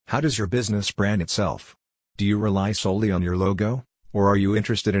How does your business brand itself? Do you rely solely on your logo, or are you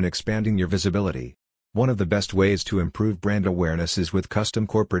interested in expanding your visibility? One of the best ways to improve brand awareness is with custom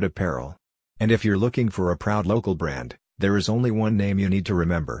corporate apparel. And if you're looking for a proud local brand, there is only one name you need to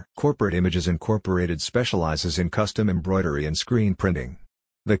remember. Corporate Images Incorporated specializes in custom embroidery and screen printing.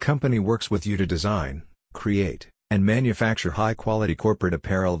 The company works with you to design, create, and manufacture high-quality corporate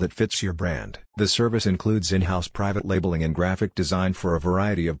apparel that fits your brand. The service includes in-house private labeling and graphic design for a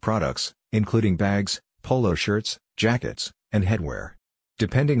variety of products, including bags, polo shirts, jackets, and headwear.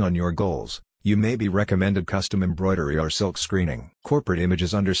 Depending on your goals, you may be recommended custom embroidery or silk screening. Corporate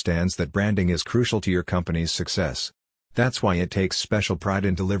Images understands that branding is crucial to your company's success. That's why it takes special pride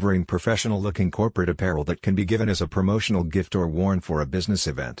in delivering professional-looking corporate apparel that can be given as a promotional gift or worn for a business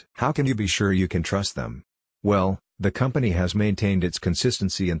event. How can you be sure you can trust them? Well, the company has maintained its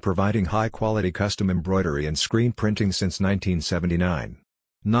consistency in providing high-quality custom embroidery and screen printing since 1979.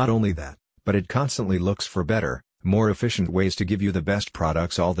 Not only that, but it constantly looks for better, more efficient ways to give you the best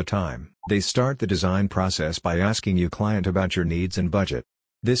products all the time. They start the design process by asking you client about your needs and budget.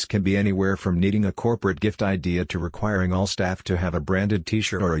 This can be anywhere from needing a corporate gift idea to requiring all staff to have a branded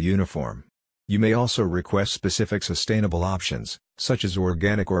t-shirt or a uniform. You may also request specific sustainable options, such as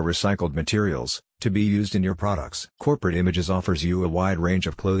organic or recycled materials, to be used in your products. Corporate Images offers you a wide range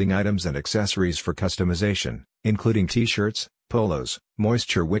of clothing items and accessories for customization, including t-shirts, polos,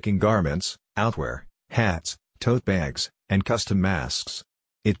 moisture-wicking garments, outwear, hats, tote bags, and custom masks.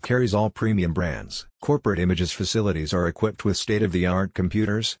 It carries all premium brands. Corporate Images facilities are equipped with state-of-the-art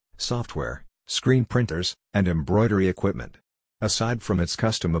computers, software, screen printers, and embroidery equipment. Aside from its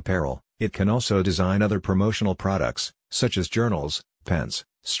custom apparel, it can also design other promotional products, such as journals, pens,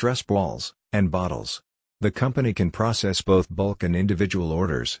 stress balls, and bottles. The company can process both bulk and individual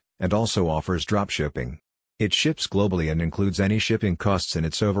orders, and also offers drop shipping. It ships globally and includes any shipping costs in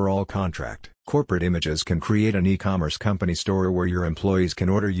its overall contract. Corporate Images can create an e-commerce company store where your employees can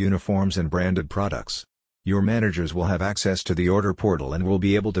order uniforms and branded products. Your managers will have access to the order portal and will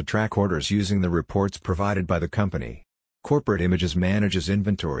be able to track orders using the reports provided by the company. Corporate Images manages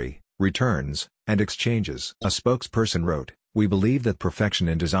inventory, returns, and exchanges. A spokesperson wrote, "We believe that perfection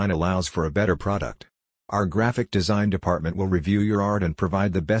in design allows for a better product. Our graphic design department will review your art and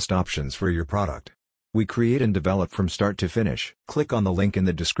provide the best options for your product. We create and develop from start to finish." Click on the link in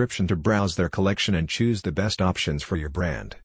the description to browse their collection and choose the best options for your brand.